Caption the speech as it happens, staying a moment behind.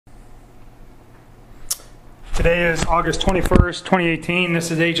Today is August 21st, 2018.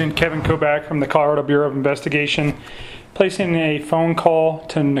 This is Agent Kevin Kovac from the Colorado Bureau of Investigation, placing a phone call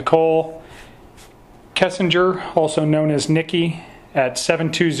to Nicole Kessinger, also known as Nikki, at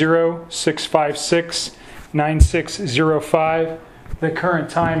 720-656-9605. The current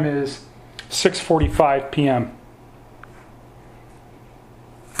time is 6:45 p.m.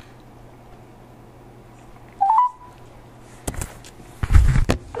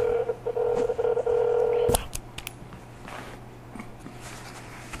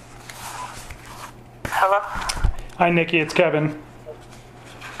 Hello? Hi, Nikki. It's Kevin.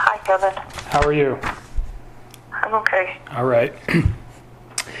 Hi, Kevin. How are you? I'm okay. All right.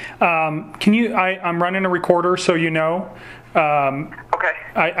 I'm running a recorder, so you know. Okay.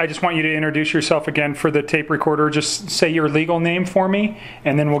 I just want you to introduce yourself again for the tape recorder. Just say your legal name for me,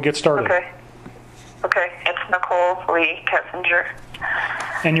 and then we'll get started. Okay. Okay. It's Nicole Kessinger.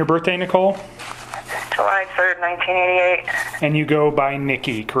 And your birthday, Nicole? July 3rd, 1988. And you go by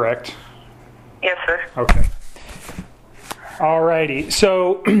Nikki, correct? Yes, sir. Okay. Alrighty.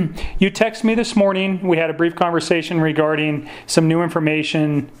 So you texted me this morning. We had a brief conversation regarding some new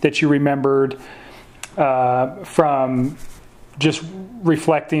information that you remembered from just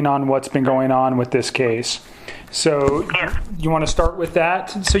reflecting on what's been going on with this case. So you want to start with that?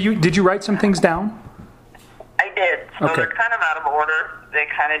 So did you write some things down? I did. So Okay. they're kind of out of order. They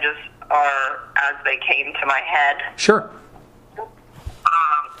kind of just are as they came to my head. Sure.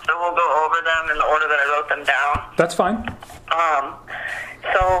 So we'll go over them in the order that I wrote them down. That's fine. So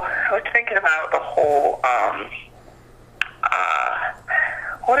I was thinking about the whole,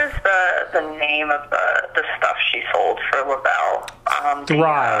 what is the name of the stuff she sold for Lavelle?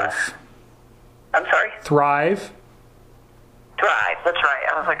 Thrive. I'm sorry? Thrive. Thrive, that's right.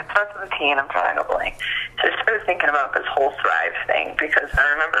 I was like, it starts with a T and I'm trying to blank. So I started thinking about this whole Thrive thing because I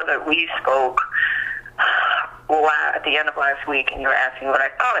remember that we spoke at the end of last week and you were asking what I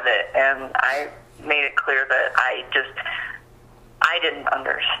thought of it, and I made it clear that I didn't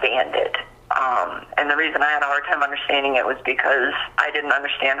understand it. And the reason I had a hard time understanding it was because I didn't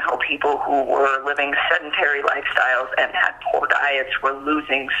understand how people who were living sedentary lifestyles and had poor diets were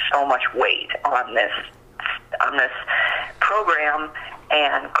losing so much weight on this program,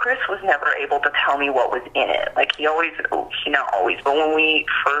 and Chris was never able to tell me what was in it. Like he not always, but when we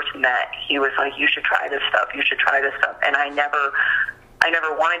first met, he was like, you should try this stuff, and I never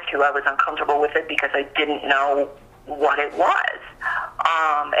wanted to. I was uncomfortable with it because I didn't know what it was.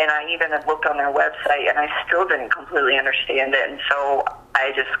 And I even had looked on their website and I still didn't completely understand it, and so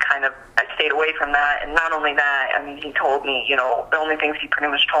I just I stayed away from that. And not only that, I mean, he told me, the only things he pretty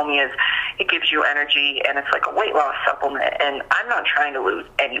much told me is it gives you energy and it's like a weight loss supplement, and I'm not trying to lose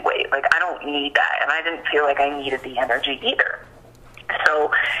any weight. Like, I don't need that, and I didn't feel like I needed the energy either.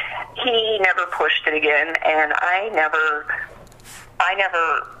 So he never pushed it again, and I never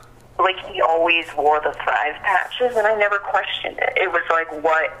like, he always wore the Thrive patches, and I never questioned it. It was like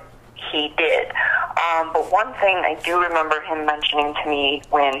what he did. But one thing I do remember him mentioning to me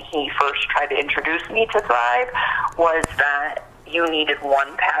when he first tried to introduce me to Thrive was that you needed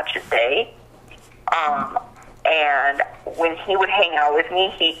one patch a day. And when he would hang out with me,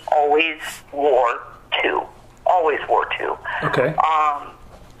 he always wore two. Always wore two. Okay.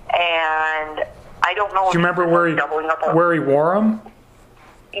 And I don't know. Do you remember where he wore them?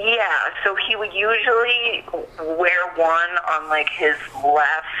 Yeah, so he would usually wear one on like his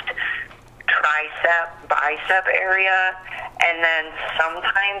left bicep area, and then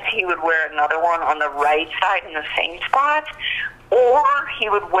sometimes he would wear another one on the right side in the same spot, or he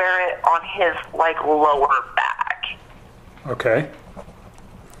would wear it on his like lower back. Okay.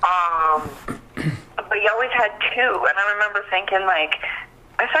 But he always had two, and I remember thinking, like,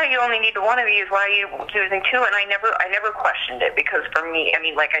 I thought you only needed one of these. Why are you using two? And I never questioned it, because for me, I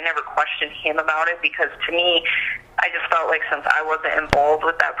mean, like, I never questioned him about it, because to me, I just felt like since I wasn't involved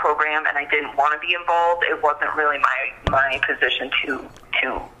with that program and I didn't want to be involved, it wasn't really my position to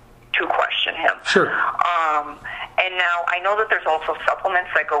question him. Sure. And now I know that there's also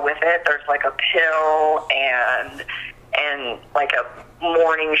supplements that go with it. There's like a pill and like a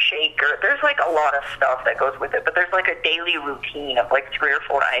morning shaker. There's like a lot of stuff that goes with it, but there's like a daily routine of like 3 or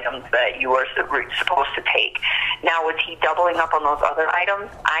 4 items that you are supposed to take. Now, was he doubling up on those other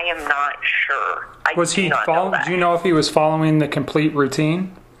items? I am not sure. Was he following? Do you know if he was following the complete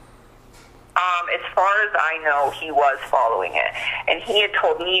routine? As far as I know, he was following it, and he had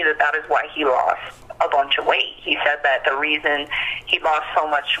told me that is why he lost a bunch of weight. He said that the reason he lost so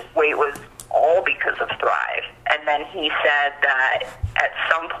much weight was all because of Thrive. And then he said that at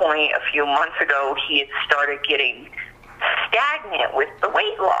some point a few months ago, he had started getting stagnant with the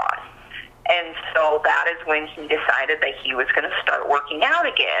weight loss. And so so that is when he decided that he was going to start working out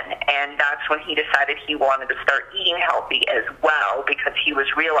again. And that's when he decided he wanted to start eating healthy as well, because he was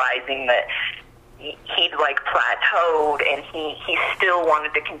realizing that he'd like plateaued and he still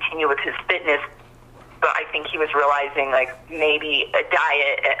wanted to continue with his fitness. But I think he was realizing like maybe a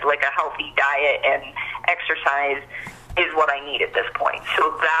diet, like a healthy diet and exercise is what I need at this point.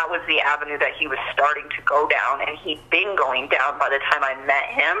 So that was the avenue that he was starting to go down, and he'd been going down by the time I met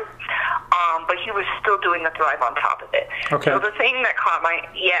him, but he was still doing the Thrive on top of it. Okay. So the thing that caught my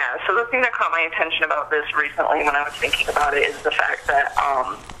attention about this recently when I was thinking about it is the fact that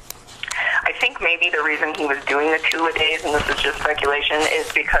I think maybe the reason he was doing the 2-a-days, and this is just speculation,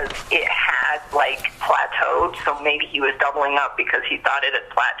 is because it had like plateaued. So maybe he was doubling up because he thought it had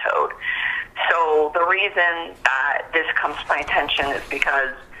plateaued. So the reason that this comes to my attention is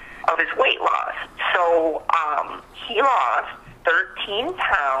because of his weight loss. So he lost 13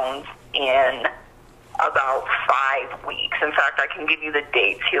 pounds in about 5 weeks. In fact, I can give you the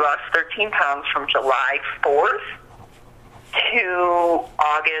dates. He lost 13 pounds from July 4th to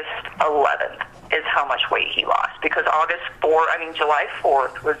August 11th is how much weight he lost. Because July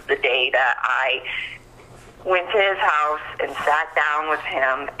 4th was the day that I went to his house and sat down with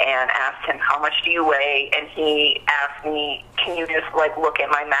him and asked him, how much do you weigh? And he asked me, can you just like look at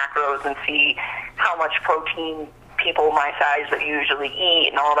my macros and see how much protein people my size would usually eat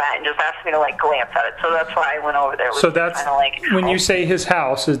and all that, and just asked me to like glance at it. So that's why I went over there. So that's like, when you say his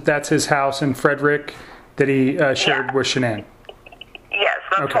house, that's his house in Frederick that he shared with Shanann. Yes,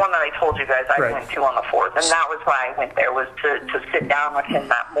 that's the one that I told you guys I went to on the 4th, and that was why I went there, was to sit down with him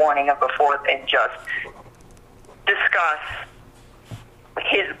that morning of the 4th and just discuss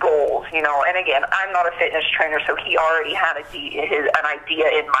his goals, you know. And again, I'm not a fitness trainer, so he already had an idea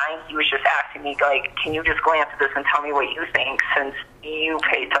in mind. He was just asking me, like, can you just glance at this and tell me what you think, since you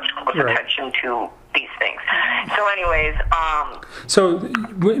pay such close attention to these things. So anyways, I'm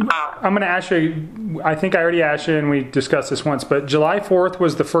going to ask you, I think I already asked you and we discussed this once, but July 4th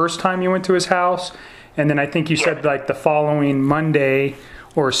was the first time you went to his house, and then I think you said like the following Monday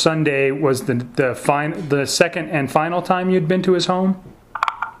or Sunday was the second and final time you'd been to his home?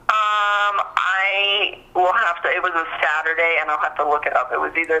 I will have to, it was a Saturday, and I'll have to look it up. It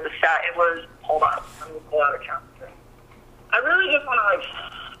was either hold on, let me pull out a calendar. I really just want to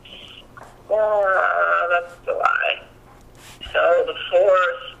that's July. So the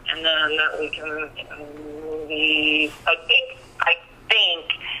 4th, and then that weekend, I think,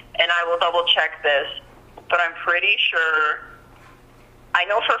 and I will double check this, but I'm pretty sure, I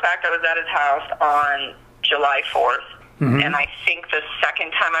know for a fact I was at his house on July 4th, and I think the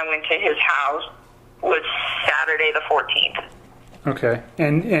second time I went to his house was Saturday the 14th. Okay,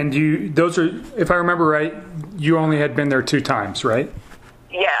 and those are, if I remember right, you only had been there 2 times, right?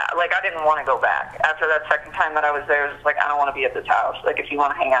 Yeah, like I didn't want to go back. After that second time that I was there, it was like, I don't want to be at this house. Like, if you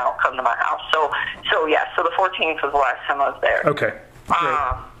want to hang out, come to my house. So the 14th was the last time I was there. Okay.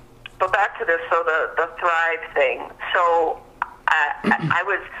 But back to this, so the Thrive thing. So I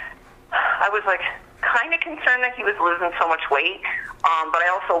was like kind of concerned that he was losing so much weight, but I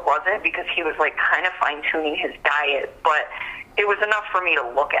also wasn't, because he was like kind of fine tuning his diet. But it was enough for me to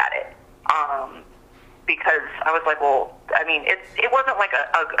look at it. Because I was like, well, I mean, it wasn't like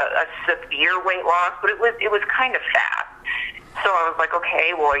a severe weight loss, but it was kind of fast. So I was like,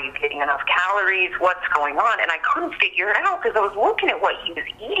 okay, well, are you getting enough calories? What's going on? And I couldn't figure it out, because I was looking at what he was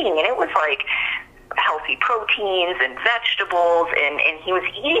eating, and it was like healthy proteins and vegetables, and he was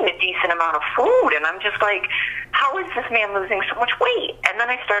eating a decent amount of food. And I'm just like, how is this man losing so much weight? And then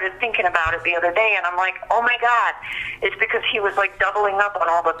I started thinking about it the other day, and I'm like, oh my God, it's because he was like doubling up on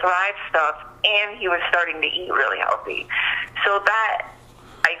all the Thrive stuff, and he was starting to eat really healthy. So that,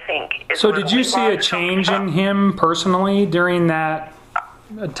 I think, is. So did you see a change in him personally during that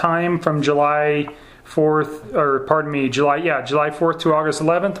time from July 4th, or pardon me, July 4th to August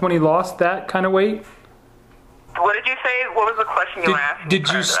 11th, when he lost that kind of weight? What did you say? What was the question you asked?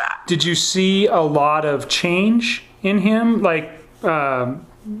 Did you see a lot of change in him? Like,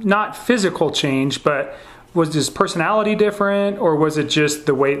 not physical change, but was his personality different, or was it just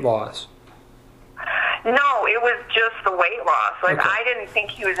the weight loss? No, it was just the weight loss. Like, okay. I didn't think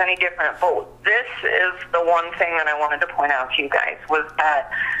he was any different. But this is the one thing that I wanted to point out to you guys, was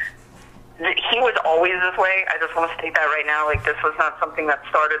that he was always this way. I just want to state that right now. Like, this was not something that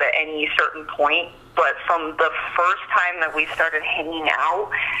started at any certain point. But from the first time that we started hanging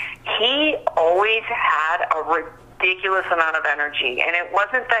out, he always had a ridiculous amount of energy. And it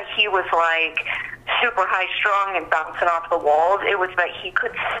wasn't that he was like super high strung and bouncing off the walls. It was that he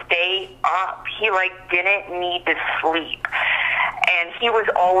could stay up. He like didn't need to sleep. And he was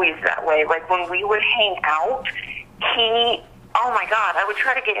always that way. Like, when we would hang out, oh my God, I would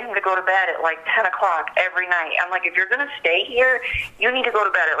try to get him to go to bed at like 10 o'clock every night. I'm like, if you're going to stay here, you need to go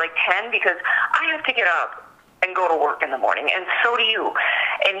to bed at like 10 because I have to get up and go to work in the morning, and so do you.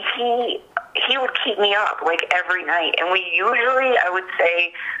 And he would keep me up like every night. And we usually, I would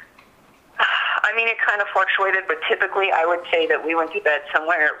say, I mean, it kind of fluctuated, but typically I would say that we went to bed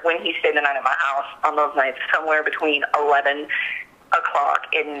somewhere, when he stayed the night at my house on those nights, somewhere between 11 o'clock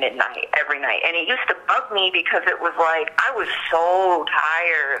and midnight every night. And it used to bug me because it was like, I was so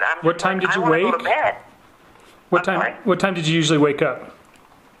tired. What time did you wake? Go to bed. What time did you usually wake up?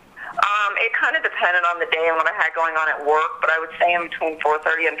 It kind of depended on the day and what I had going on at work, but I would say in between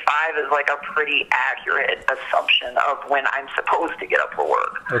 4:30 and 5 is like a pretty accurate assumption of when I'm supposed to get up for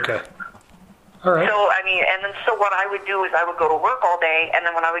work. Okay. All right. So, I mean, and then so what I would do is I would go to work all day, and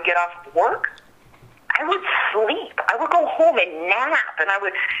then when I would get off work, I would sleep. I would go home and nap, and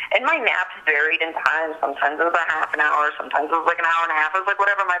my naps varied in time. Sometimes it was a half an hour, sometimes it was like an hour and a half. It was like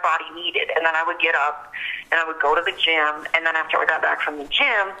whatever my body needed. And then I would get up, and I would go to the gym, and then after I got back from the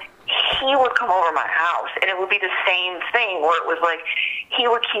gym, he would come over my house, and it would be the same thing where it was like he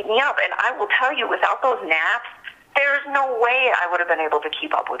would keep me up. And I will tell you, without those naps, there's no way I would have been able to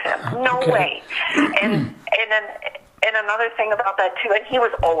keep up with him. No way. And then another thing about that too, and he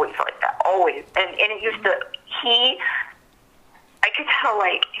was always like that, always. And it used to, I could tell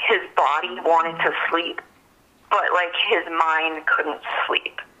like his body wanted to sleep, but like his mind couldn't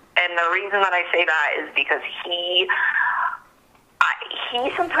sleep. And the reason that I say that is because he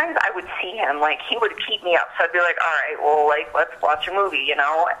sometimes I would see him, like, he would keep me up. So I'd be like, all right, well, like, let's watch a movie, you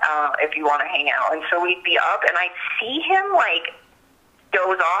know, if you want to hang out. And so we'd be up, and I'd see him, like,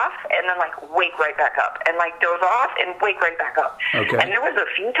 doze off, and then, like, wake right back up. And, like, doze off and wake right back up. Okay. And there was a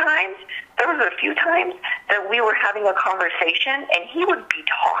few times that we were having a conversation, and he would be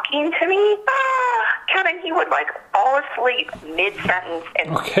talking to me, Kevin, he would, like, fall asleep mid-sentence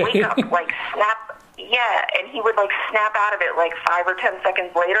and wake up, like, snap. Yeah, and he would, like, snap out of it, like, 5 or 10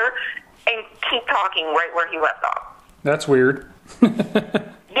 seconds later and keep talking right where he left off. That's weird.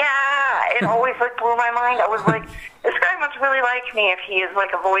 Yeah, it always, like, blew my mind. I was like, this guy must really like me if he is,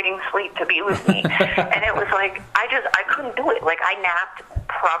 like, avoiding sleep to be with me. And it was like, I couldn't do it. Like, I napped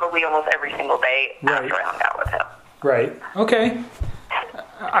probably almost every single day after I hung out with him. Right. Okay.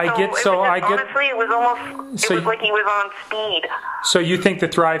 Honestly, it was like he was on speed. So you think the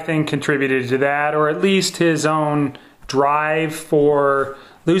Thrive thing contributed to that, or at least his own drive for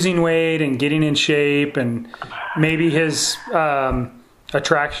losing weight and getting in shape, and maybe his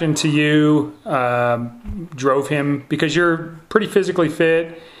attraction to you drove him, because you're pretty physically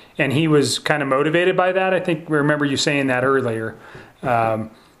fit and he was kind of motivated by that. I think I remember you saying that earlier,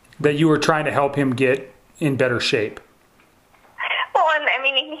 that you were trying to help him get in better shape. Well, and I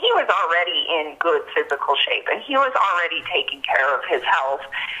mean, he was already in good physical shape, and he was already taking care of his health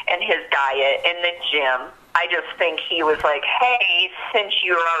and his diet in the gym. I just think he was like, hey, since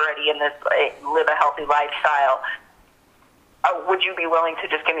you're already in this live a healthy lifestyle, would you be willing to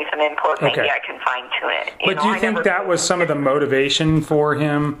just give me some input? Maybe I can fine-tune it. But do you think that was some of the motivation for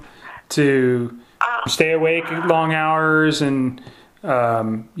him to stay awake long hours and,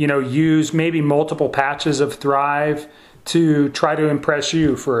 use maybe multiple patches of Thrive to try to impress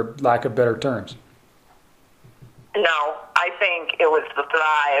you, for lack of better terms? No, I think it was the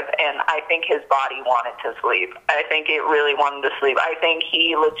Thrive, and I think his body wanted to sleep. I think it really wanted to sleep. I think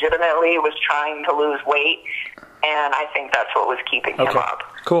he legitimately was trying to lose weight, and I think that's what was keeping him up.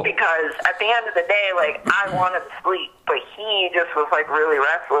 Cool. Because at the end of the day, like, I wanted to sleep, but he just was, like, really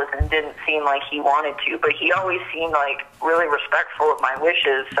restless and didn't seem like he wanted to. But he always seemed, like, really respectful of my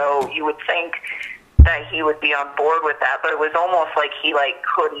wishes, so you would think that he would be on board with that. But it was almost like he, like,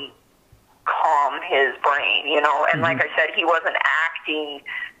 couldn't calm his brain, you know? And like I said, he wasn't acting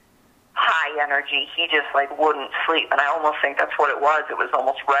high energy. He just, like, wouldn't sleep. And I almost think that's what it was. It was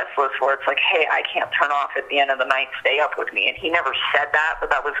almost restless, where it's like, hey, I can't turn off at the end of the night. Stay up with me. And he never said that, but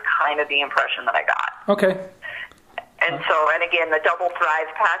that was kind of the impression that I got. Okay. And so, and again, the double Thrive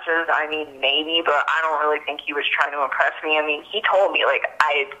patches, I mean, maybe, but I don't really think he was trying to impress me. I mean, he told me, like,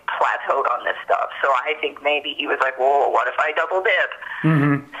 I had plateaued on this stuff. So I think maybe he was like, well, what if I double dip?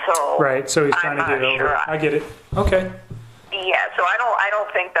 So right, so he's trying to get over it. I get it. Okay. Yeah, so I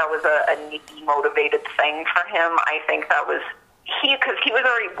don't think that was a motivated thing for him. I think that was because he was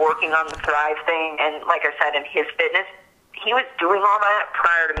already working on the Thrive thing, and like I said, in his fitness, he was doing all that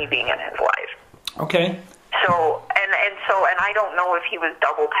prior to me being in his life. Okay. So, and and I don't know if he was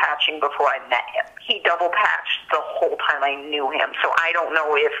double patching before I met him. He double patched the whole time I knew him. So I don't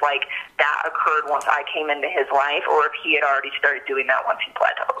know if like that occurred once I came into his life, or if he had already started doing that once he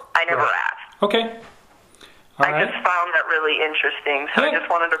plateaued. I never asked. Okay. I just found that really interesting, so I just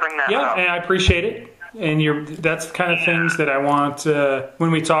wanted to bring that up. Yeah, and I appreciate it. And that's the kind of things that I want, when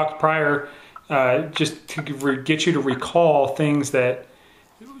we talked prior, just to get you to recall things that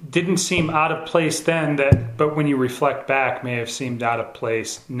didn't seem out of place then, but when you reflect back may have seemed out of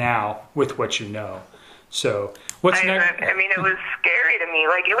place now with what you know. So what's next? I mean, it was scary to me.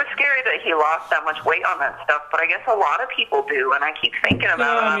 Like, it was scary that he lost that much weight on that stuff, but I guess a lot of people do, and I keep thinking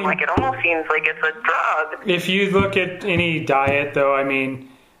about it. I'm like, it almost seems like it's a drug. If you look at any diet, though, I mean,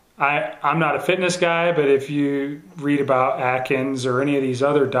 I'm not a fitness guy, but if you read about Atkins or any of these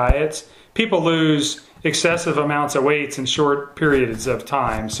other diets, people lose excessive amounts of weights in short periods of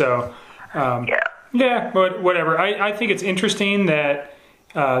time. So, but whatever. I think it's interesting that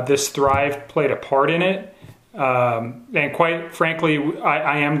this Thrive played a part in it. And quite frankly,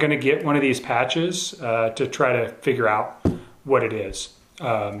 I am going to get one of these patches to try to figure out what it is.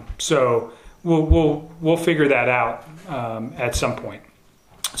 So we'll figure that out at some point.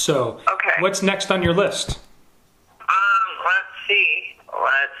 So what's next on your list? Let's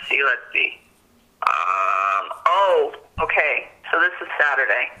see. Okay. So this is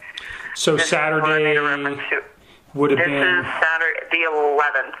Saturday. So this Saturday would have been... This is Saturday, the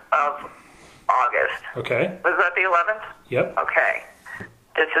 11th of August. Okay. Was that the 11th? Yep. Okay.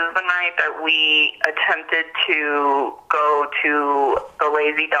 This is the night that we attempted to go to the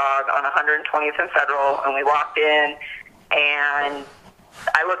Lazy Dog on 120th and Federal, and we walked in, and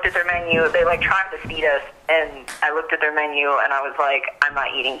I looked at their menu. They tried to feed us, and I looked at their menu, and I was like, I'm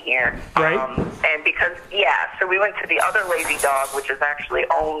not eating here. Right. And because, so we went to the other Lazy Dog, which is actually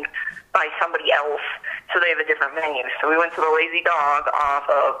owned by somebody else, so they have a different menu. So we went to the Lazy Dog off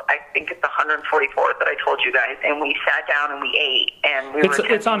of, I think it's the 144th that I told you guys, and we sat down and we ate. And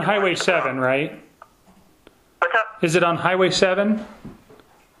it's on Highway 7, right? What's up? Is it on Highway 7?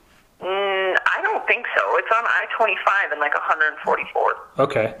 I don't think so. It's on I-25 and 144th.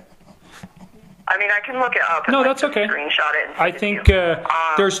 Okay. I mean, I can look it up. No, that's okay. Screenshot it. I think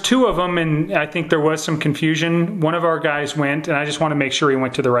there's two of them, and I think there was some confusion. One of our guys went, and I just want to make sure he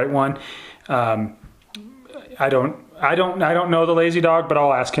went to the right one. I don't know the Lazy Dog, but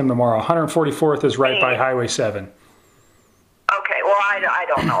I'll ask him tomorrow. 144th is right by Highway 7. Okay. Well, I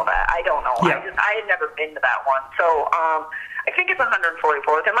don't know that. I don't know. Yeah. I had never been to that one, so I think it's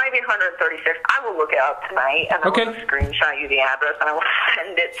 144th. It might be 136th. I will look it up tonight, and I will screenshot you the address, and I will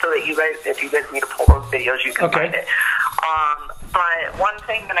send it so that you guys, if you guys need to pull those videos, you can find it. But one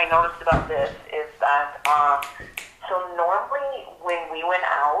thing that I noticed about this is that, so normally when we went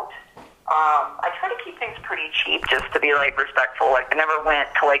out, I try to keep things pretty cheap just to be respectful. I never went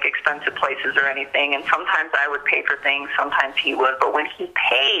to expensive places or anything, and sometimes I would pay for things, sometimes he would, but when he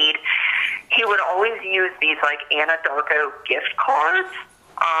paid, he would always use these Anadarko gift cards,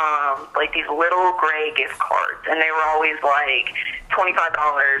 these little gray gift cards, and they were always $25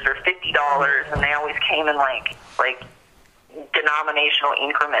 or $50, and they always came in denominational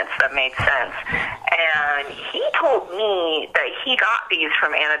increments that made sense. And he told me that he got these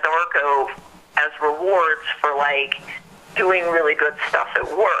from Anadarko as rewards for doing really good stuff at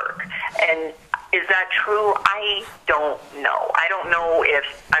work. And is that true? I don't know. I don't know if,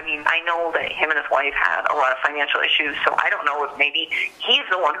 I know that him and his wife had a lot of financial issues, so I don't know if maybe he's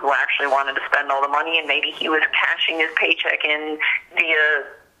the one who actually wanted to spend all the money, and maybe he was cashing his paycheck in via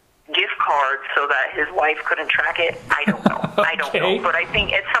gift cards so that his wife couldn't track it. I don't know. I don't know. But I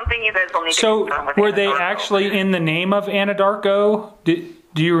think it's something you guys will need to confirm with So were they Anadarko. actually in the name of Anadarko?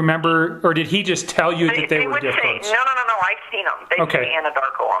 Do you remember, or did he just tell you that they were gift cards? No. I've seen them. They say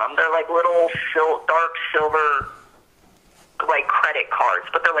Anadarko on them. They're little dark silver, credit cards,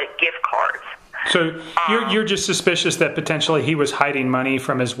 but they're gift cards. So you're just suspicious that potentially he was hiding money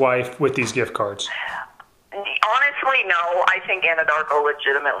from his wife with these gift cards? Honestly, no. I think Anadarko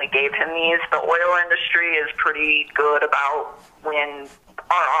legitimately gave him these. The oil industry is pretty good about when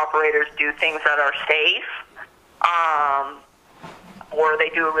our operators do things that are safe, or they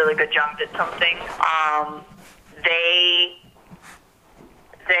do a really good job at something.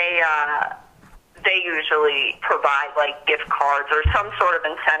 They usually provide gift cards or some sort of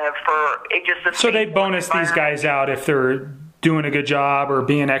incentive for it. So they bonus these guys out if they're doing a good job or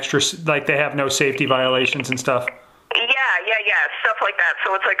being extra, they have no safety violations and stuff. Yeah, stuff like that.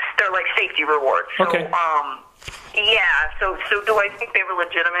 So it's they're safety rewards. So, okay. So do I think they were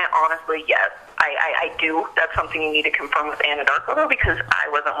legitimate? Honestly, yes. I do. That's something you need to confirm with Anadarko, though, because I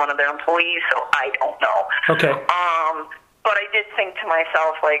wasn't one of their employees, so I don't know. Okay. But I did think to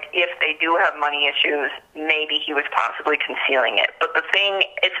myself, like, if they do have money issues, maybe he was possibly concealing it. But the thing,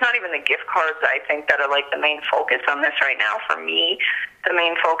 it's not even the gift cards, I think, that are, like, the main focus on this right now. For me, the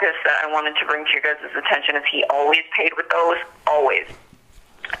main focus that I wanted to bring to your guys' attention is he always paid with those, always.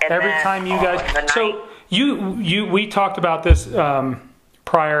 And every time you guys... So we talked about this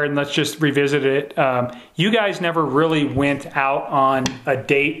prior, and let's just revisit it. You guys never really went out on a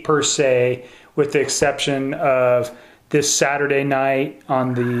date, per se, with the exception of this Saturday night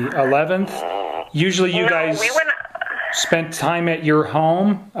on the 11th. Usually you guys spent time at your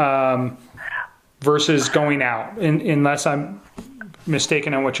home versus going out, unless I'm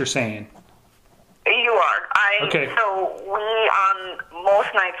mistaken on what you're saying. You are. Okay. So we on most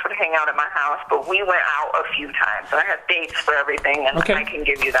nights would hang out at my house, but we went out a few times. And I have dates for everything, and okay. I can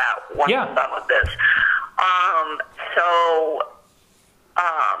give you that once I'm done with this.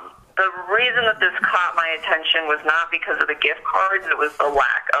 The reason that this caught my attention was not because of the gift cards, it was the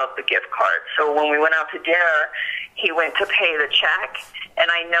lack of the gift cards. So when we went out to dinner, he went to pay the check, and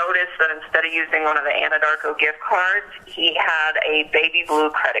I noticed that instead of using one of the Anadarko gift cards, he had a baby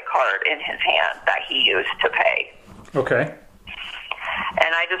blue credit card in his hand that he used to pay. Okay.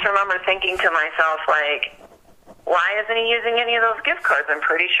 And I just remember thinking to myself, like, why isn't he using any of those gift cards? I'm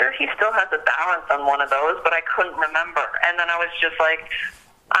pretty sure he still has a balance on one of those, but I couldn't remember. And then I was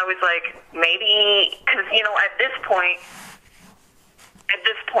like, maybe, because, you know, at this point,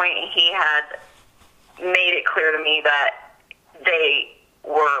 he had made it clear to me that they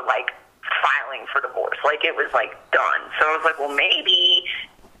were, like, filing for divorce. Like, it was, like, done. So I was like, well, maybe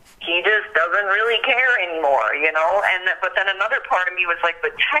he just doesn't really care anymore, you know? But then another part of me was like,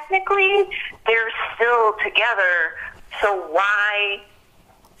 but technically, they're still together, so why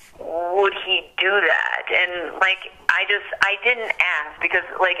would he do that? And, like, I didn't ask because,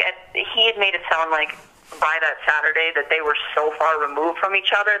 like, he had made it sound like by that Saturday that they were so far removed from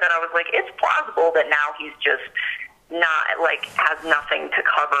each other that I was like, it's plausible that now he's just not, like, has nothing to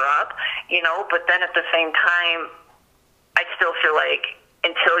cover up, you know? But then at the same time, I still feel like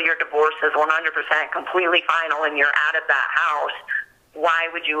until your divorce is 100% completely final and you're out of that house, why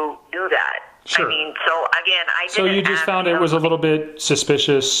would you do that? Sure. I mean, so again, I didn't. So you just found it was a little bit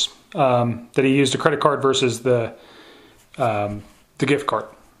suspicious that he used a credit card versus the gift card.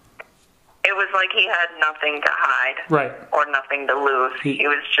 It was like he had nothing to hide, right, or nothing to lose. He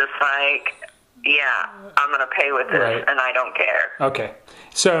was just like, yeah, I'm going to pay with this, right, and I don't care. Okay.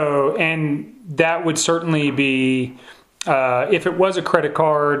 So, and that would certainly be, if it was a credit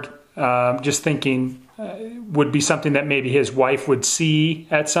card, just thinking, would be something that maybe his wife would see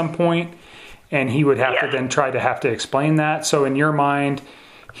at some point, and he would have to then have to explain that. So in your mind,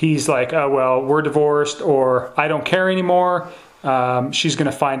 he's like, oh, well, we're divorced, or I don't care anymore. She's going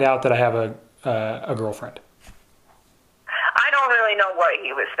to find out that I have a girlfriend. I don't really know what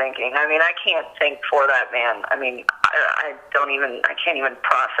he was thinking. I mean, I can't think for that man. I mean, I can't even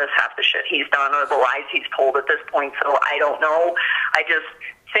process half the shit he's done or the lies he's told at this point, so I don't know. I just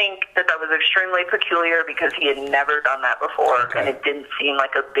think that was extremely peculiar because he had never done that before, and it didn't seem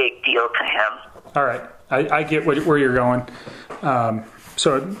like a big deal to him. All right. I get where you're going.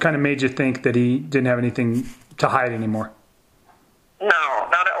 So it kind of made you think that he didn't have anything to hide anymore. No,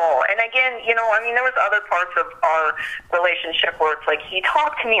 not at all. And again, you know, I mean, there was other parts of our relationship where it's like he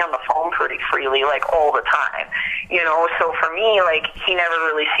talked to me on the phone pretty freely, like all the time, you know. So for me, like it never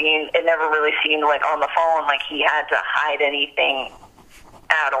really seemed like on the phone like he had to hide anything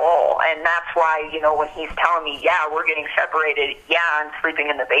at all. And that's why, you know, when he's telling me, yeah, we're getting separated, yeah, I'm sleeping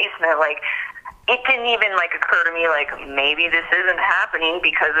in the basement, like it didn't even like occur to me like maybe this isn't happening,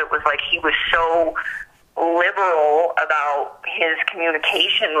 because it was like he was so liberal about his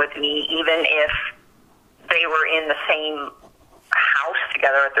communication with me, even if they were in the same house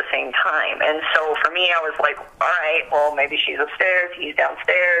together at the same time. And so for me, I was like, all right, well, maybe she's upstairs, he's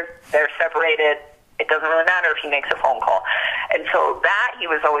downstairs, they're separated, it doesn't really matter if he makes a phone call. And so that he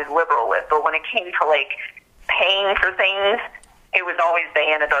was always liberal with. But when it came to like paying for things, it was always the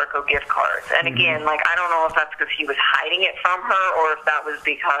Anadarko gift cards. And again, like, I don't know if that's because he was hiding it from her or if that was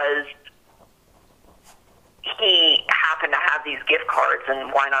because he happened to have these gift cards,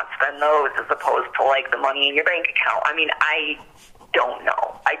 and why not spend those as opposed to like the money in your bank account? I mean, I don't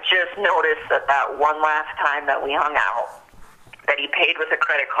know. I just noticed that one last time that we hung out, that he paid with a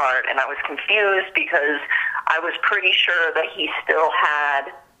credit card, and I was confused because I was pretty sure that he still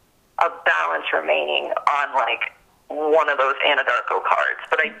had a balance remaining on like one of those Anadarko cards,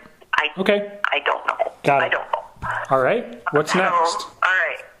 but I don't know. Got it. I don't know. All right. What's next? All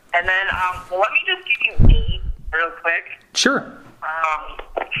right. And then let me just give you 8 real quick. Sure.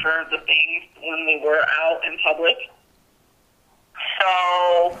 for the things when we were out in public.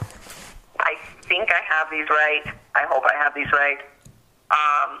 So I think I have these right. I hope I have these right.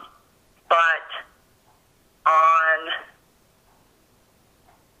 But on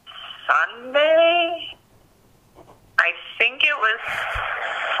Sunday, I think it was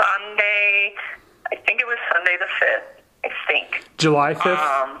Sunday. I think it was Sunday the 5th. I think. July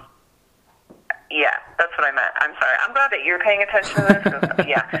 5th? Yeah, that's what I meant. I'm sorry. I'm glad that you're paying attention to this.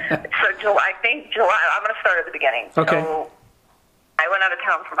 Yeah. So I think July, I'm going to start at the beginning. Okay. So I went out of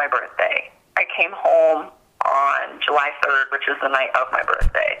town for my birthday. I came home on July 3rd, which is the night of my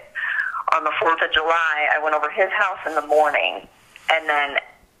birthday. On the 4th of July, I went over his house in the morning and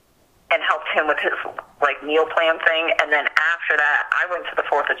helped him with his meal plan thing. And then after that, I went to the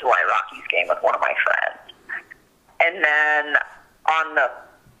 4th of July Rockies game with one of my friends. And then on the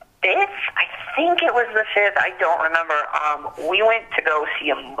 5th, I think it was the 5th, I don't remember, we went to go see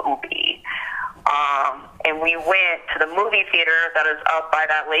a movie. And we went to the movie theater that is up by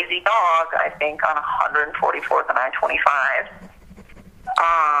that lazy dog, I think, on 144th and I-25.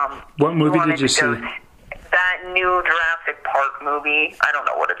 What movie did you see? That new Jurassic Park movie. I don't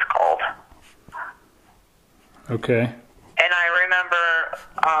know what it's called. Okay. And I remember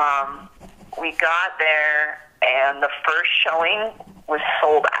we got there, and the first showing was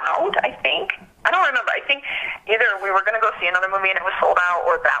sold out, I think. I don't remember. I think either we were going to go see another movie and it was sold out,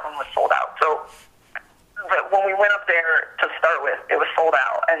 or that one was sold out. So when we went up there to start with, it was sold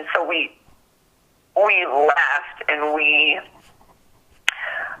out. And so we left, and we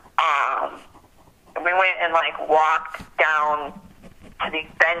went and walked down to these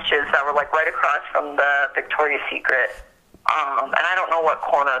benches that were right across from the Victoria's Secret. And I don't know what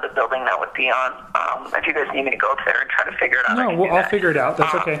corner of the building that would be on. If you guys need me to go up there and try to figure it out. No, I'll figure it out.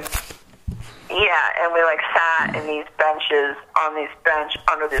 That's okay. Yeah, and we sat in these benches on this bench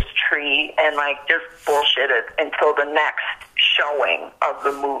under this tree and just bullshitted until the next showing of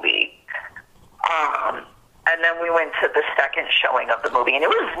the movie. And then we went to the second showing of the movie, and it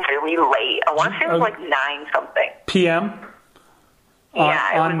was really late. I want to say it was 9 something p.m.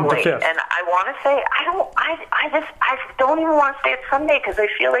 Yeah, it was late. 5th. And I want to say I don't even want to say it's Sunday because I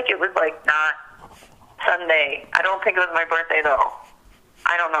feel like it was not Sunday. I don't think it was my birthday though.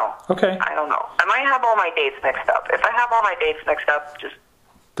 I don't know. Okay. I don't know. I might have all my dates mixed up. If I have all my dates mixed up, just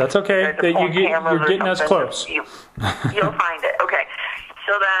that's okay. You're getting us close. You'll find it. Okay.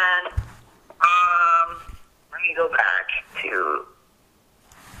 So then, let me go back to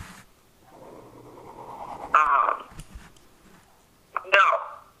no.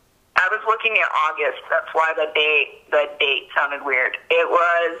 I was looking at August. That's why the date sounded weird. It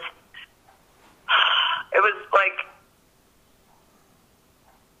was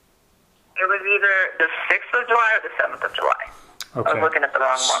either the 6th of July or the 7th of July. Okay. I was looking at the wrong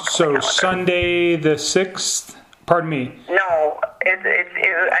month. So Sunday the 6th? Pardon me. No,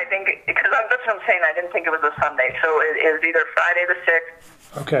 I think, because that's what I'm saying. I didn't think it was a Sunday. So it was either Friday the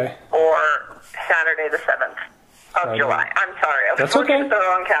 6th okay. or Saturday the 7th of July. I'm sorry. I was looking at the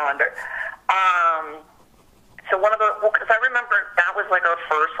wrong calendar. So because I remember that was our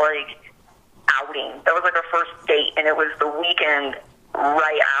first outing. That was our first date, and it was the weekend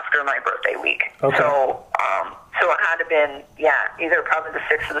right after my birthday week. Okay. So it had to have been, either probably the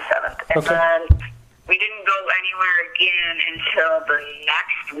 6th or the 7th. And then we didn't go anywhere again until the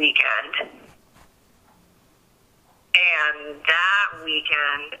next weekend. And that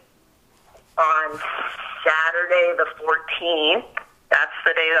weekend, on Saturday the 14th, that's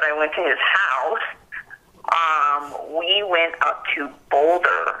the day that I went to his house, we went up to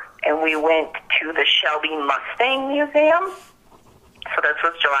Boulder, and we went to the Shelby Mustang Museum. So this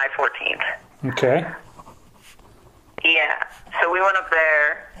was July 14th. Okay. Yeah. So we went up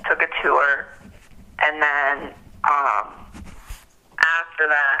there, took a tour, and then after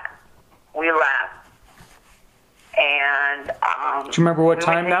that, we left. And do you remember what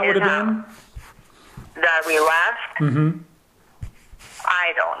time that would have been? That we left? Mm-hmm.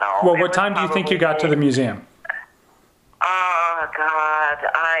 I don't know. Well, what time do you think you got to the museum? Oh, God.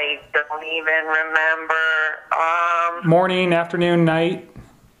 I don't even remember. Morning, afternoon, night?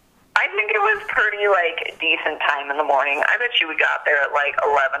 I think it was pretty, decent time in the morning. I bet you we got there at,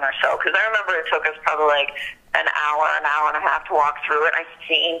 11 or so, because I remember it took us probably, an hour and a half to walk through it. I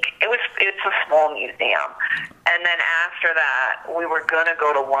think it's a small museum. And then after that, we were going to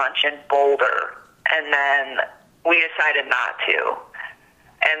go to lunch in Boulder, and then we decided not to.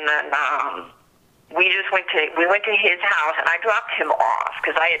 And then we went to his house, and I dropped him off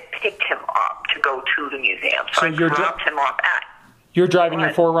because I had picked him up to go to the museum. So I dropped him off at. You're driving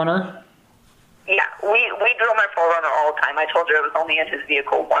your 4Runner? Yeah, we drove my 4Runner all the time. I told you I was only in his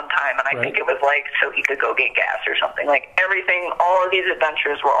vehicle one time, and I think it was like so he could go get gas or something. Like everything, all of these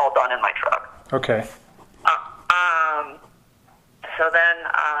adventures were all done in my truck. Okay. So then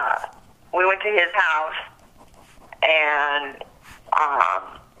we went to his house, and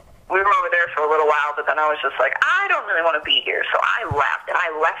we were over there for a little while, but then I was just like, I don't really want to be here, so I left, and I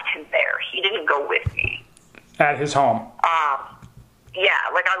left him there. He didn't go with me. At his home? Yeah,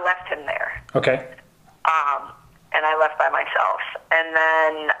 like I left him there. Okay. And I left by myself. And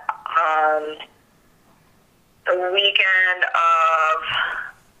then the weekend of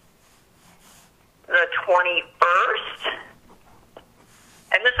the 21st,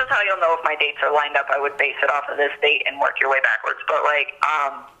 and this is how you'll know if my dates are lined up. I would base it off of this date and work your way backwards. But like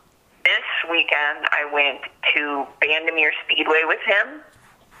this weekend, I went to Vandermeer Speedway with him,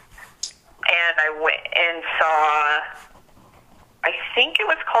 and I went and saw, I think it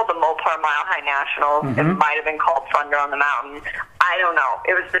was called the Mopar Mile High Nationals. It might have been called Thunder on the Mountain. I don't know.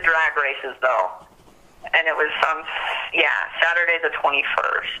 It was the drag races, though. And it was Saturday the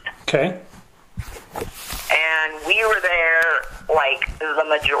 21st. Okay. And we were there, like, the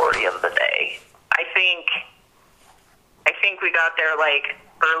majority of the day. I think we got there, like,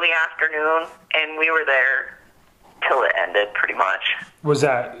 early afternoon, and we were there till it ended, pretty much. Was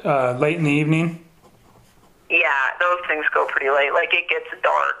that late in the evening? Yeah, those things go pretty late. Like, it gets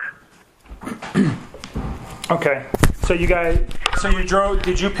dark. Okay. So you drove,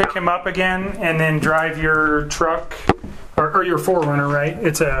 did you pick him up again and then drive your truck, or your 4Runner, right?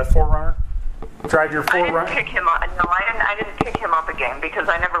 It's a 4Runner? Drive your 4Runner? I didn't pick him up. No, I didn't pick him up again because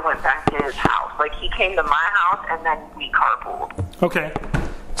I never went back to his house. Like, he came to my house and then we carpooled. Okay.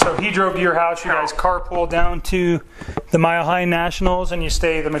 So he drove to your house, you guys carpool down to the Mile High Nationals, and you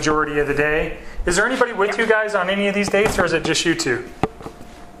stay the majority of the day. Is there anybody with you guys on any of these dates, or is it just you two?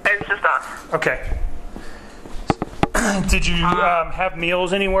 It's just us. Okay. Did you have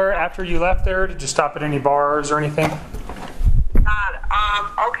meals anywhere after you left there? Did you stop at any bars or anything?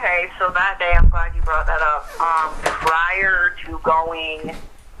 Okay, so that day, I'm glad you brought that up. Prior to going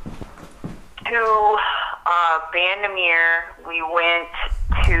to Vandermeer, we went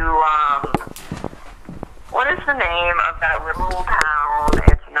to, what is the name of that little town?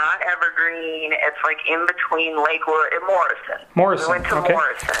 It's not Evergreen. It's like in between Lakewood and Morrison. Morrison, We went to okay.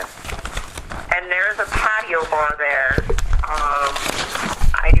 Morrison. And there's a patio bar there.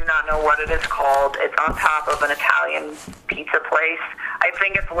 I do not know what it is called. It's on top of an Italian pizza place. I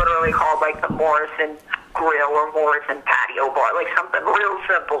think it's literally called like the Morrison Grill or Morrison Patio Bar, like something real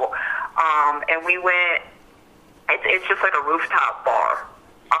simple. And we went, it's just like a rooftop bar.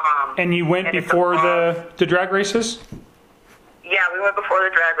 And you went before the drag races? Yeah, we went before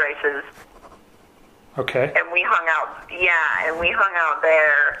the drag races. Okay. And we hung out,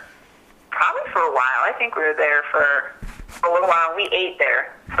 there probably for a while. I think we were there for a little while. We ate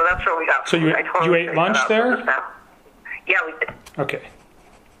there. So that's where we got So food. you ate lunch there? Yeah, we did. Okay.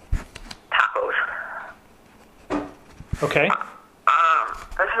 Tacos. Okay.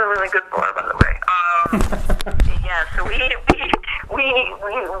 This is a really good bar, by the way. Yeah, so we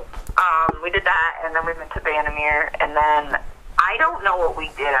did that, and then we went to Vandermeer, and then I don't know what we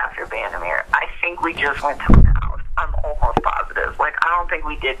did after Vandermeer. I think we just went to my house. I'm almost positive. Like, I don't think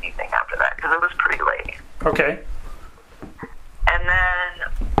we did anything after that, because it was pretty late. Okay. And then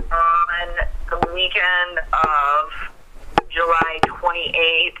on the weekend of July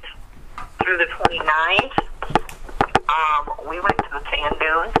 28th through the 29th, we went to the sand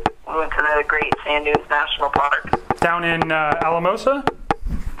dunes. We went to the Great Sand Dunes National Park. Down in Alamosa?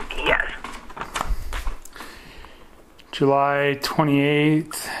 Yes. July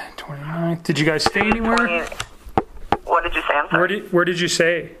 28th, 29th. Did you guys stay anywhere? What did you say? I'm sorry. Where did you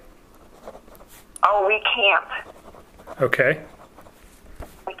stay? Oh, we camped. Okay.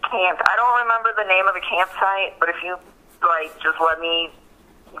 We camped. I don't remember the name of the campsite, but if you, like, just let me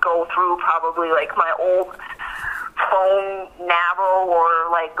go through probably, like, my old phone nav or,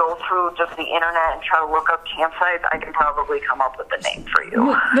 like, go through just the internet and try to look up campsites, I can probably come up with the name for you.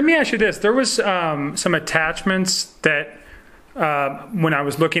 Well, let me ask you this. There was some attachments that when I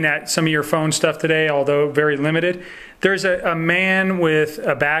was looking at some of your phone stuff today, although very limited, there's a man with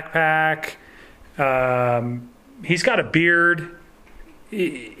a backpack. He's got a beard.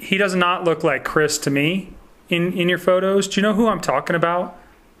 He does not look like Chris to me in your photos. Do you know who I'm talking about?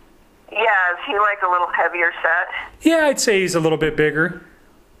 Yeah, is he like a little heavier set? Yeah, I'd say he's a little bit bigger.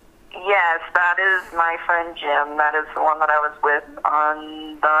 Yes, that is my friend Jim. That is the one that I was with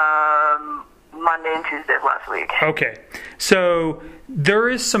on the Monday and Tuesday of last week. Okay. So there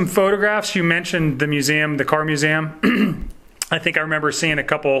is some photographs. You mentioned the museum, the car museum. I think I remember seeing a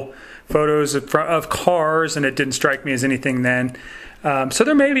couple photos of cars, and it didn't strike me as anything then. So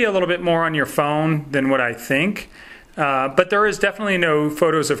there may be a little bit more on your phone than what I think. But there is definitely no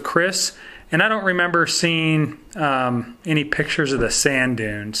photos of Chris. And I don't remember seeing any pictures of the sand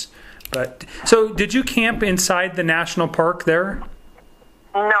dunes. But so did you camp inside the national park there?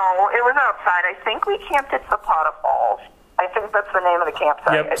 No, it was outside. I think we camped at Zapata Falls. I think that's the name of the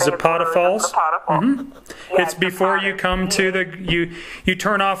campsite. Yep, Zapata Falls. Zapata Falls. Mm-hmm. Yeah, it's before you come to the you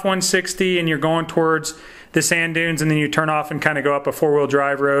turn off 160 and you're going towards the sand dunes, and then you turn off and kind of go up a 4-wheel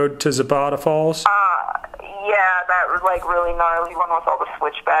drive road to Zapata Falls. Yeah, that was like really gnarly one with all the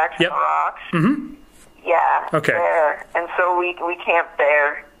switchbacks and the rocks. Mm-hmm. Yeah. Okay. There. And so we camped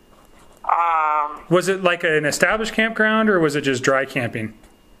there. Was it like an established campground, or was it just dry camping?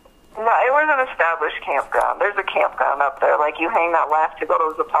 No, it was an established campground. There's a campground up there. Like, you hang that left to go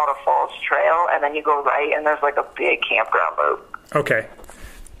to the Zapata Falls Trail, and then you go right, and there's like a big campground loop. Okay.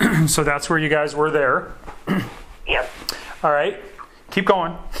 So that's where you guys were there. Yep. All right. Keep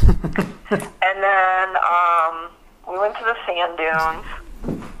going. And then we went to the sand dunes.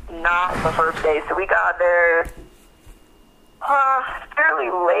 Not the first day, so we got there fairly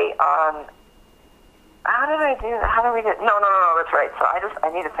late on. How did I do that? How did we do? No, that's right. So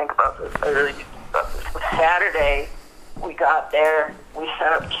I need to think about this. I really need to think about this. So Saturday, we got there, we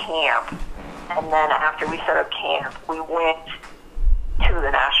set up camp, and then after we set up camp, we went to the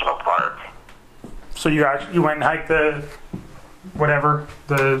national park. So you went and hiked the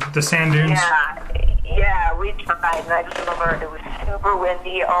sand dunes? Yeah, we tried, and I just remember it was super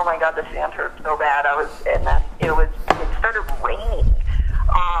windy. Oh my God, the sand hurt so bad. It started raining.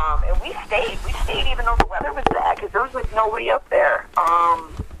 And we stayed even though the weather was bad, because there was like nobody up there.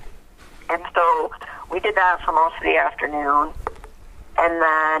 And so we did that for most of the afternoon, and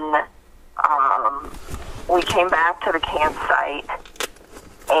then we came back to the campsite,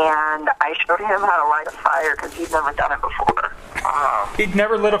 and I showed him how to light a fire, because he'd never done it before. He'd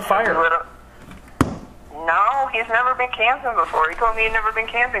never lit a fire? No, he's never been camping before. He told me he'd never been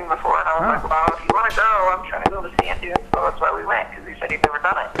camping before, and I was like, well, if you want to go, I'm trying to go to the sand dunes, so that's why we went, because he said he'd never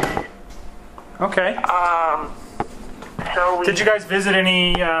done it. Okay. So did you guys visit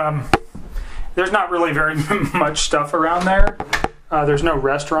any, there's not really very much stuff around there. There's no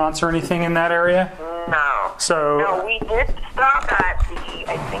restaurants or anything in that area? No. So we did stop at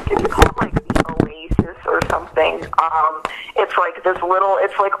I think it's called like the Oasis or something. It's like this little,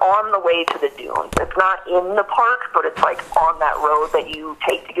 it's like on the way to the dunes. It's not in the park, but it's like on that road that you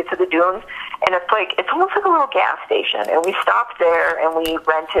take to get to the dunes. And it's almost like a little gas station. And we stopped there and we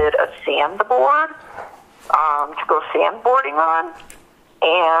rented a sandboard to go sandboarding on.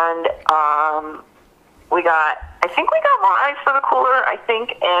 And I think we got more ice for the cooler,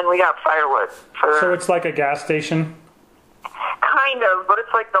 and we got firewood. So it's like a gas station? Kind of, but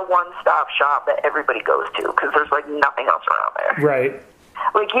it's like the one-stop shop that everybody goes to, because there's like nothing else around there. Right.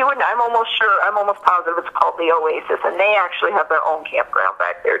 Like I'm almost positive it's called the Oasis, and they actually have their own campground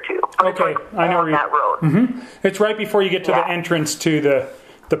back there too. But okay, it's like I know on that road. Mm-hmm. It's right before you get to the entrance to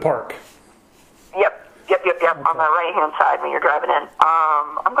the park. Yep. Okay. On the right-hand side when you're driving in.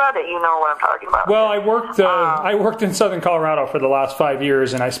 I'm glad that you know what I'm talking about. Well, I worked in Southern Colorado for the last 5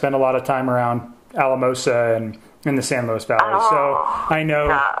 years, and I spent a lot of time around Alamosa and in the San Luis Valley. So I know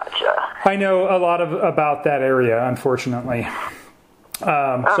a lot about that area, unfortunately. So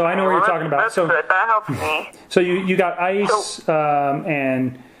I know what you're talking about. That's good. That helps me. So you got ice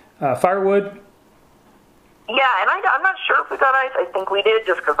and firewood. Yeah, and I'm not sure if we got ice. I think we did,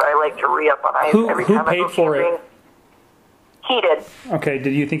 just because I like to re-up on ice every time I go camping. Who paid for it? He did. Okay,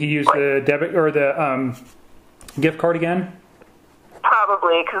 did you think he used the debit or the gift card again?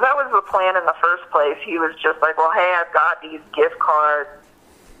 Probably, because that was the plan in the first place. He was just like, well, hey, I've got these gift cards.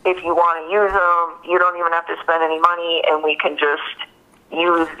 If you want to use them, you don't even have to spend any money, and we can just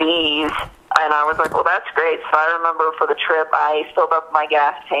use these. And I was like, well, that's great. So I remember for the trip, I filled up my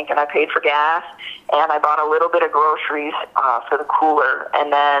gas tank, and I paid for gas, and I bought a little bit of groceries for the cooler.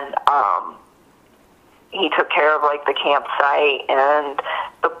 And then he took care of, like, the campsite and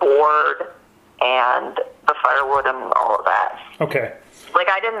the board and the firewood and all of that. Okay. Like,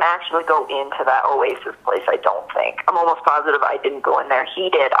 I didn't actually go into that Oasis place, I don't think. I'm almost positive I didn't go in there. He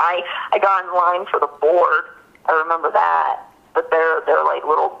did. I got in line for the board. I remember that. But their like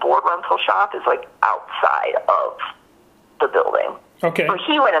little board rental shop is like outside of the building. Okay. So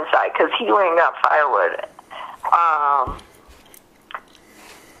he went inside because he went and got firewood.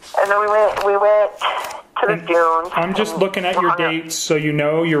 And then we went to the dunes. I'm just looking at your dates, so you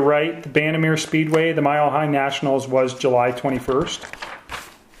know you're right. The Bandimere Speedway, the Mile High Nationals was July 21st.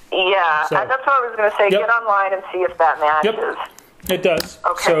 Yeah, So, that's what I was going to say. yep. Get online and see if that matches. Yep, it does.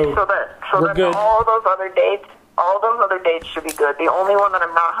 Okay, So we're then good. all those other dates should be good. The only one that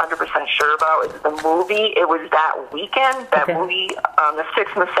I'm not 100% sure about is the movie. It was that weekend, that movie on the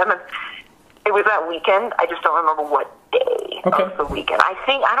 6th and the 7th. It was that weekend. I just don't remember what day of the weekend.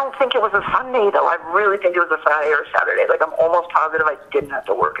 I don't think it was a Sunday, though. I really think it was a Friday or a Saturday. Like, I'm almost positive I didn't have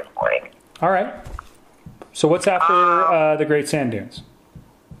to work in the morning. All right. So what's after the Great Sand Dunes?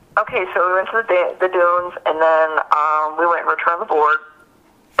 Okay, so we went to the dunes, and then we went and returned the board,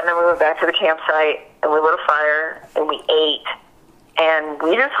 and then we went back to the campsite, and we lit a fire, and we ate, and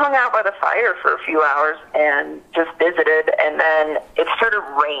we just hung out by the fire for a few hours and just visited, and then it started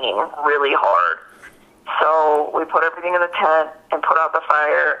raining really hard. So we put everything in the tent and put out the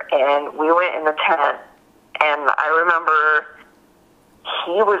fire, and we went in the tent, and I remember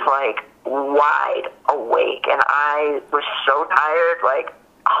he was, like, wide awake, and I was so tired, like,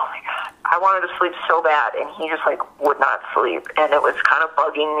 oh my God, I wanted to sleep so bad, and he just, like, would not sleep, and it was kind of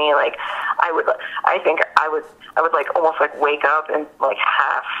bugging me. Like, I would like almost like wake up and like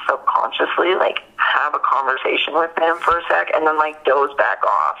half subconsciously like have a conversation with him for a sec, and then like doze back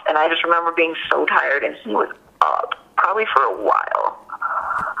off. And I just remember being so tired, and he was up probably for a while.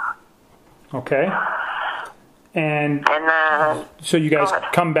 Okay. And then so you guys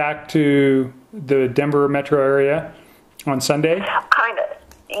come back to the Denver metro area on Sunday? Kind of.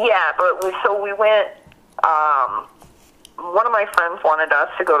 Yeah, but we went, one of my friends wanted us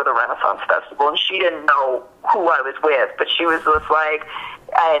to go to the Renaissance Festival, and she didn't know who I was with, but she was just like,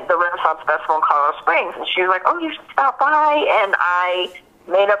 the Renaissance Festival in Colorado Springs, and she was like, oh, you should stop by, and I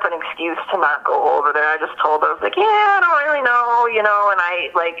made up an excuse to not go over there. I just told her, I was like, yeah, I don't really know, and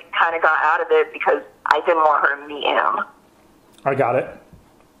I, like, kind of got out of it because I didn't want her to meet him. I got it.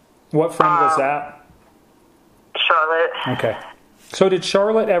 What friend was that? Charlotte. Okay. So did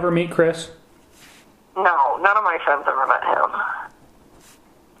Charlotte ever meet Chris? No, none of my friends ever met him.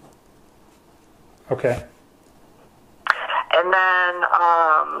 Okay. And then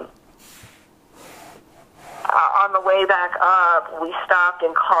on the way back up, we stopped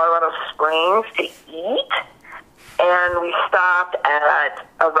in Colorado Springs to eat, and we stopped at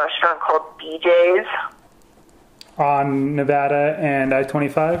a restaurant called BJ's. On Nevada and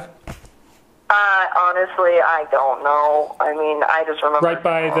I-25? Honestly, I don't know. I mean, I just remember... Right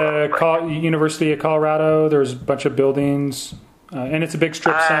by the University of Colorado, there's a bunch of buildings, and it's a big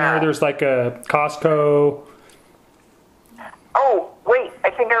strip center. There's like a Costco. Oh, wait, I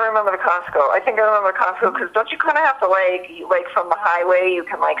think I remember the Costco. Because don't you kind of have to, like from the highway, you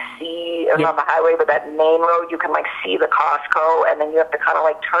can, like, see... Yep. Not the highway, but that main road, you can, like, see the Costco, and then you have to kind of,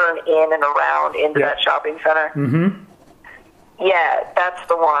 like, turn in and around into that shopping center. Mm-hmm. Yeah, that's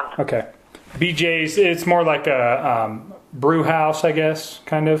the one. Okay. BJ's, it's more like a brew house, I guess,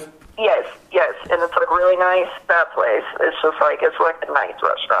 kind of. Yes, and it's like really nice. That place, it's just like it's like a nice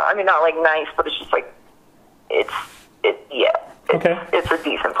restaurant. I mean, not like nice, but it's just like it's a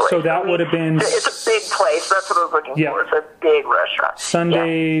decent place. So that would have been. It's a big place. That's what I was looking for. It's a big restaurant.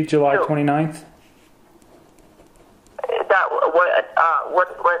 Sunday, July 29th. That what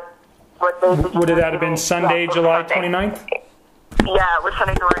day would that have been? Sunday, July 29th. Yeah, it was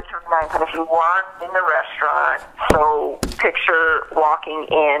Sunday, July 29th, and if you walk in the restaurant, so picture walking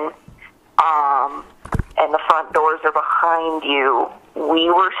in, and the front doors are behind you,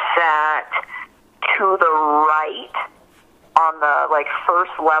 we were sat to the right on the, like,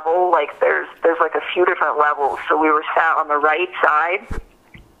 first level, like, there's like, a few different levels, so we were sat on the right side,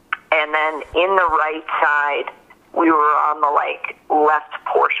 and then in the right side, we were on the, like, left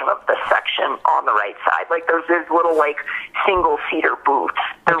portion of the section on the right side. Like, there's these little, like, single-seater booths.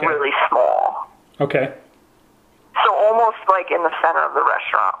 They're really small. Okay. So almost, like, in the center of the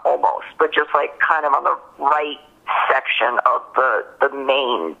restaurant, almost, but just, like, kind of on the right section of the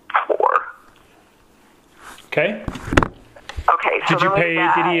main floor. Okay. Okay, so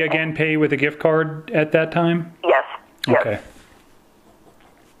did he again pay with a gift card at that time? Yes. Okay.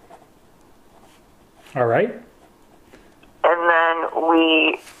 All right. And then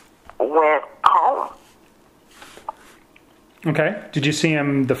we went home. Okay. Did you see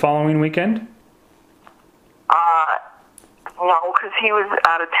him the following weekend? No, because he was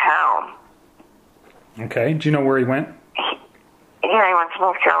out of town. Okay. Do you know where he went? He went to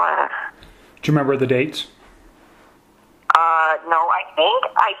North Carolina. Do you remember the dates? No,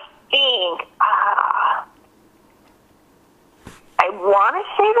 I want to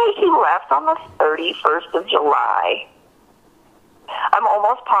say that he left on the 31st of July. I'm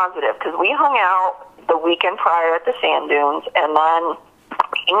almost positive, because we hung out the weekend prior at the sand dunes, and then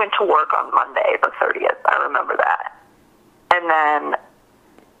he went to work on Monday, the 30th. I remember that. And then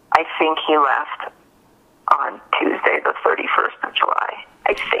I think he left on Tuesday, the 31st of July.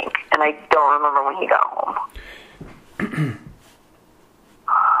 I think. And I don't remember when he got home.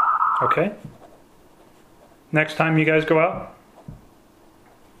 Okay. Next time you guys go out?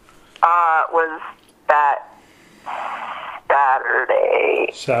 Was that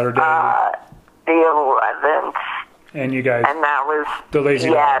Saturday. The 11th. And you guys... And that was... The lazy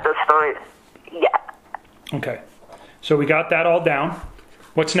Yeah, dog. the story... Yeah. Okay. So we got that all down.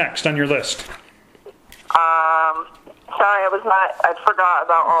 What's next on your list? Sorry, I forgot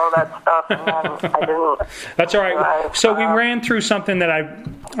about all of that stuff, and then I didn't... That's all right. So we ran through something that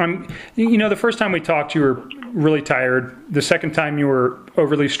the first time we talked, you were really tired. The second time you were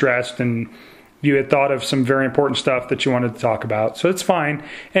overly stressed, and you had thought of some very important stuff that you wanted to talk about. So it's fine.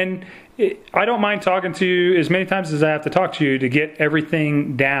 And I don't mind talking to you as many times as I have to talk to you to get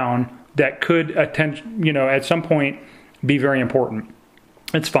everything down that could at some point be very important.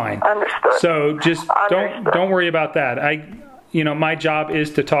 It's fine. Understood. So just don't worry about that. My job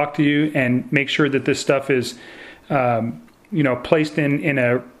is to talk to you and make sure that this stuff is, placed in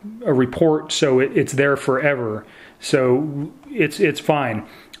a report so it's there forever. So it's fine.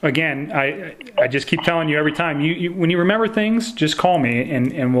 Again, I just keep telling you every time. When you remember things, just call me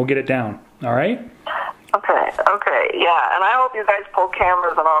and we'll get it down. All right? Okay, yeah, and I hope you guys pull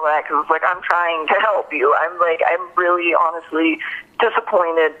cameras and all that, because I'm trying to help you. I'm really honestly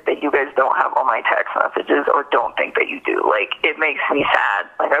disappointed that you guys don't have all my text messages, or don't think that you do. It makes me sad.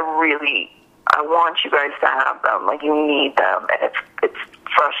 I want you guys to have them. You need them, and it's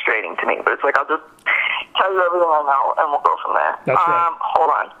frustrating to me. But it's I'll just tell you everything I know, and we'll go from there. That's right.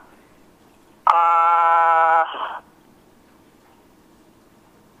 Hold on.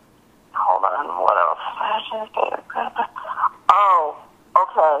 Hold on, what else? Oh,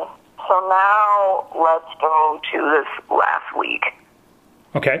 okay. So now let's go to this last week.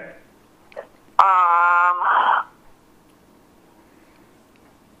 Okay. Let's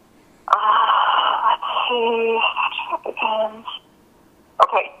see.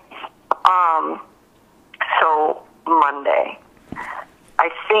 Okay. So Monday. I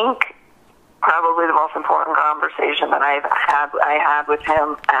think probably the most important conversation that I had with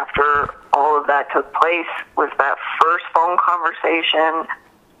him after all of that took place was that first phone conversation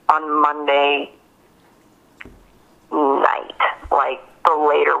on Monday night, the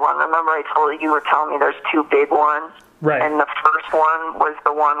later one. Remember I told you were telling me there's two big ones? Right. And the first one was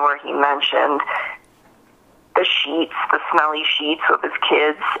the one where he mentioned the sheets, the smelly sheets with his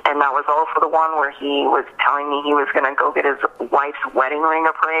kids, and that was also the one where he was telling me he was going to go get his wife's wedding ring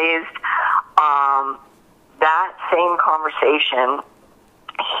appraised. That same conversation,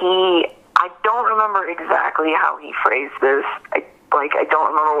 I don't remember exactly how he phrased this. I don't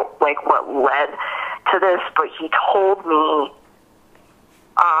remember what led to this, but he told me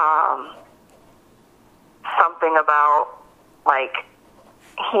something about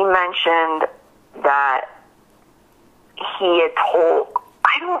he mentioned that he had told,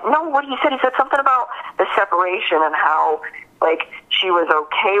 I don't know what he said. He said something about the separation and how she was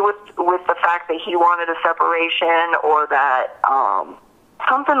okay with the fact that he wanted a separation, or that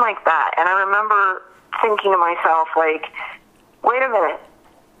something like that. And I remember thinking to myself, wait a minute,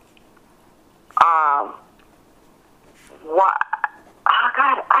 what? Oh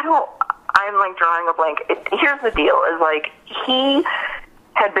God, I'm drawing a blank. Here's the deal: is he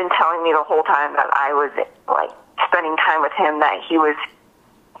had been telling me the whole time that I was spending time with him that he was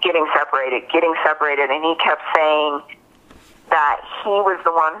getting separated, and he kept saying that he was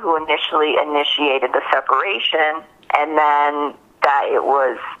the one who initially initiated the separation, and then that it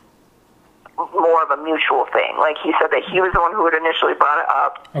was more of a mutual thing. He said that he was the one who had initially brought it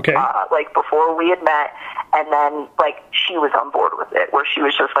up, okay, before we had met, and then she was on board with it, where she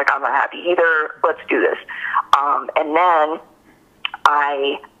was just I'm not happy either, let's do this. And then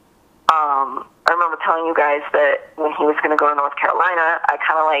I remember telling you guys that when he was going to go to North Carolina, I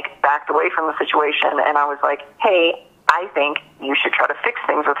kind of backed away from the situation, and I was hey, I think you should try to fix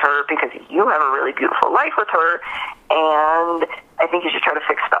things with her, because you have a really beautiful life with her, and I think you should try to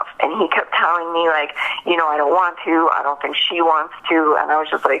fix stuff. And he kept telling me I don't want to, I don't think she wants to, and I was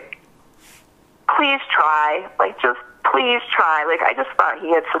just please try, just please try. I just thought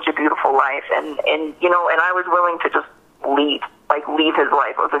he had such a beautiful life, and I was willing to just leave his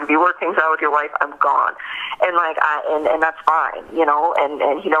life. I was if you work things out with your wife, I'm gone. And and that's fine,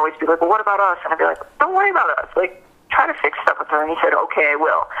 and he'd always be well, what about us? And I'd be don't worry about us. Try to fix stuff with her. And he said, okay, I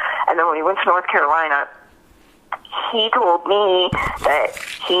will. And then when he went to North Carolina, he told me that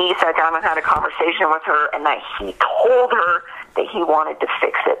he sat down and had a conversation with her, and that he told her that he wanted to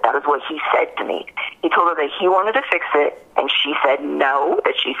fix it. That is what he said to me. He told her that he wanted to fix it, and she said no,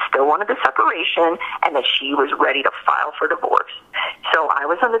 that she still wanted the separation, and that she was ready to file for divorce. So I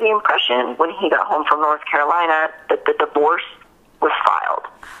was under the impression when he got home from North Carolina that the divorce was filed.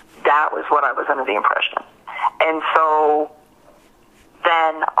 That was what I was under the impression. And so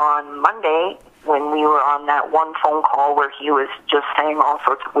then on Monday, when we were on that one phone call where he was just saying all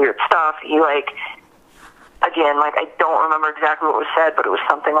sorts of weird stuff, he again, I don't remember exactly what was said, but it was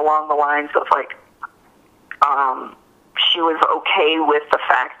something along the lines of she was okay with the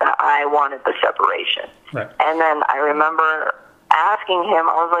fact that I wanted the separation. Right. And then I remember asking him,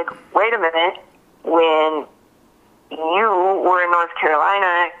 I was like, wait a minute, when you were in North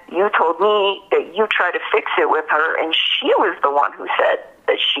Carolina, you told me that you tried to fix it with her, and she was the one who said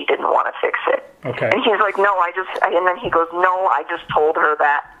that she didn't want to fix it. Okay. And he's like, no, and then he goes, no, I just told her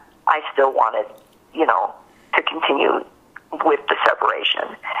that I still wanted, to continue with the separation.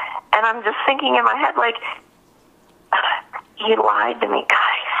 And I'm just thinking in my head, he lied to me.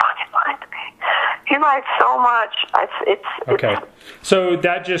 God, he fucking lied to me. He lied so much. Okay. So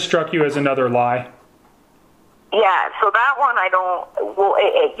that just struck you as another lie? Yeah, so that one I don't,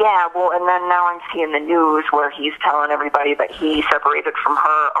 and then now I'm seeing the news where he's telling everybody that he separated from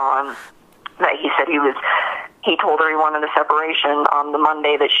her that he said he told her he wanted a separation on the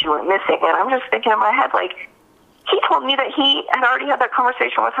Monday that she went missing. And I'm just thinking in my head, he told me that he had already had that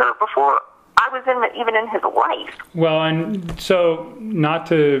conversation with her before I was even in his life. Well, and so not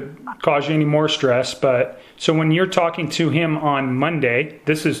to cause you any more stress, but so when you're talking to him on Monday,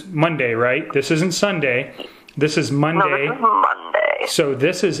 this is Monday, right? This isn't Sunday. This is Monday. No, this is Monday. So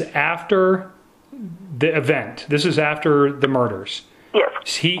this is after the event. This is after the murders.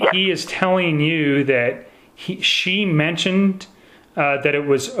 Yes. He is telling you that she mentioned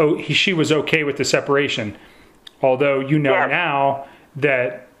that she was okay with the separation, although now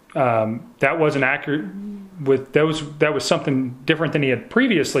that that wasn't accurate. That was something different than he had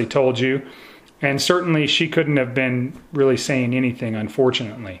previously told you, and certainly she couldn't have been really saying anything,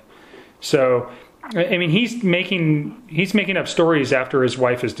 unfortunately. So, I mean, he's making up stories after his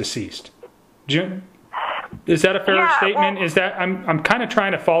wife is deceased. Is that a fair statement? Well, is that I'm kind of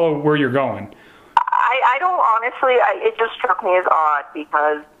trying to follow where you're going. I don't honestly. It just struck me as odd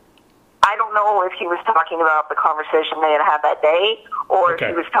because I don't know if he was talking about the conversation they had that day or if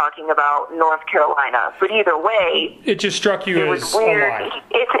he was talking about North Carolina. But either way, it just struck you as weird. A lie.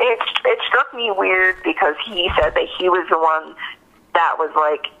 It struck me weird because he said that he was the one that was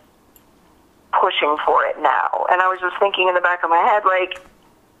pushing for it now, and I was just thinking in the back of my head,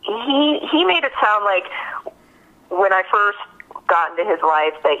 he made it sound like when I first got into his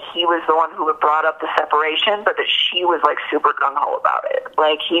life that he was the one who had brought up the separation, but that she was super gung-ho about it.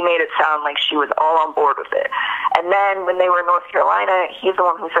 He made it sound like she was all on board with it. And then when they were in North Carolina, he's the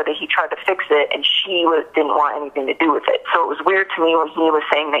one who said that he tried to fix it and she didn't want anything to do with it. So it was weird to me when he was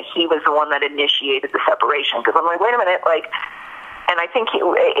saying that he was the one that initiated the separation, because I'm like, wait a minute, and I think it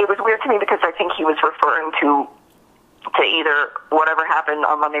was weird to me because I think he was referring to either whatever happened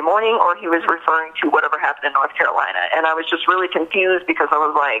on Monday morning or he was referring to whatever happened in North Carolina. And I was just really confused because I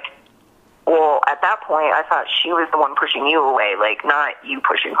was like, well, at that point, I thought she was the one pushing you away, not you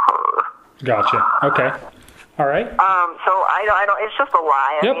pushing her. Gotcha. Okay. All right. So I don't, it's just a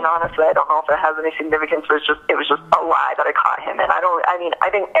lie. I mean, honestly, I don't know if it has any significance, but it was just a lie that I caught him in. I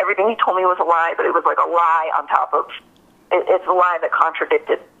think everything he told me was a lie, but it was a lie on top of, it's a lie that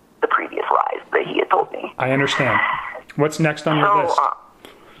contradicted the previous lies that he had told me. I understand. What's next on your list?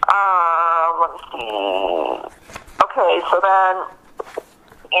 Let me see. Okay, so then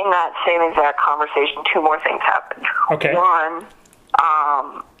in that same exact conversation, two more things happened. Okay. One,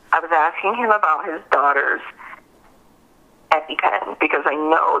 I was asking him about his daughter's EpiPen because I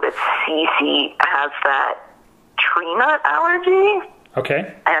know that Cece has that tree nut allergy.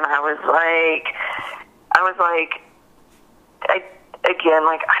 Okay. And I was like,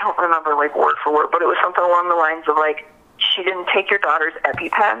 I don't remember word for word, but it was something along the lines of she didn't take your daughter's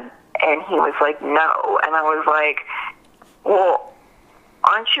EpiPen, and he was like, no, and I was like, well,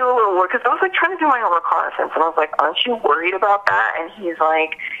 aren't you a little worried? Because I was trying to do my own reconnaissance, and I was like, aren't you worried about that? And he's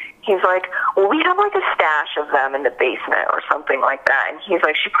like, well, we have a stash of them in the basement or something like that, and he's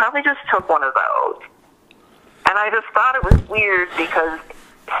like, she probably just took one of those. And I just thought it was weird because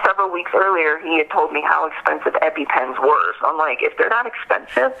several weeks earlier he had told me how expensive EpiPens were. So I'm like, if they're not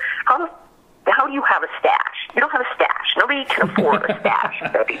expensive, how do you have a stash? You don't have a stash. Nobody can afford a stash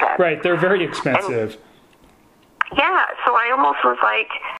of EpiPens. Right, they're very expensive. Yeah, so I almost was like,